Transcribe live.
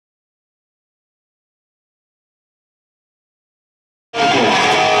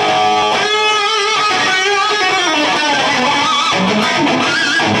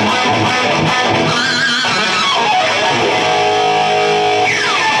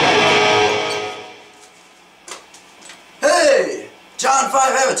John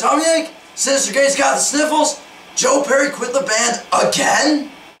 5 have a tummy ache? Sinister Gates got the sniffles? Joe Perry quit the band again?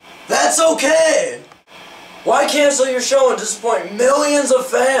 That's okay! Why cancel your show and disappoint millions of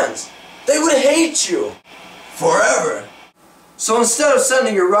fans? They would hate you! Forever! So instead of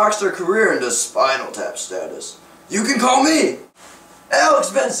sending your rockstar career into Spinal Tap status, you can call me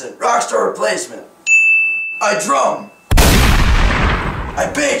Alex Vincent, rockstar replacement. I drum.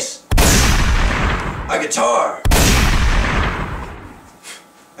 I bass. I guitar.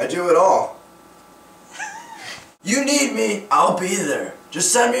 I do it all. You need me, I'll be there.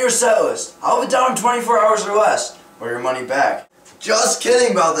 Just send me your set list. I'll be down in 24 hours or less, or your money back. Just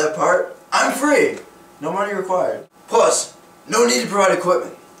kidding about that part. I'm free. No money required. Plus, no need to provide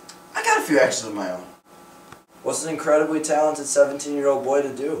equipment. I got a few extras of my own. What's an incredibly talented 17-year-old boy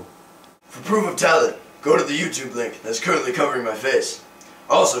to do? For proof of talent, go to the YouTube link that's currently covering my face.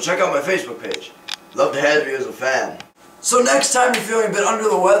 Also, check out my Facebook page. Love to have you as a fan. So next time you're feeling a bit under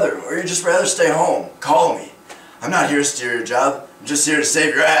the weather, or you'd just rather stay home, call me. I'm not here to steer your job, I'm just here to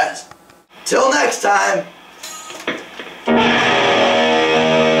save your ass. Till next time!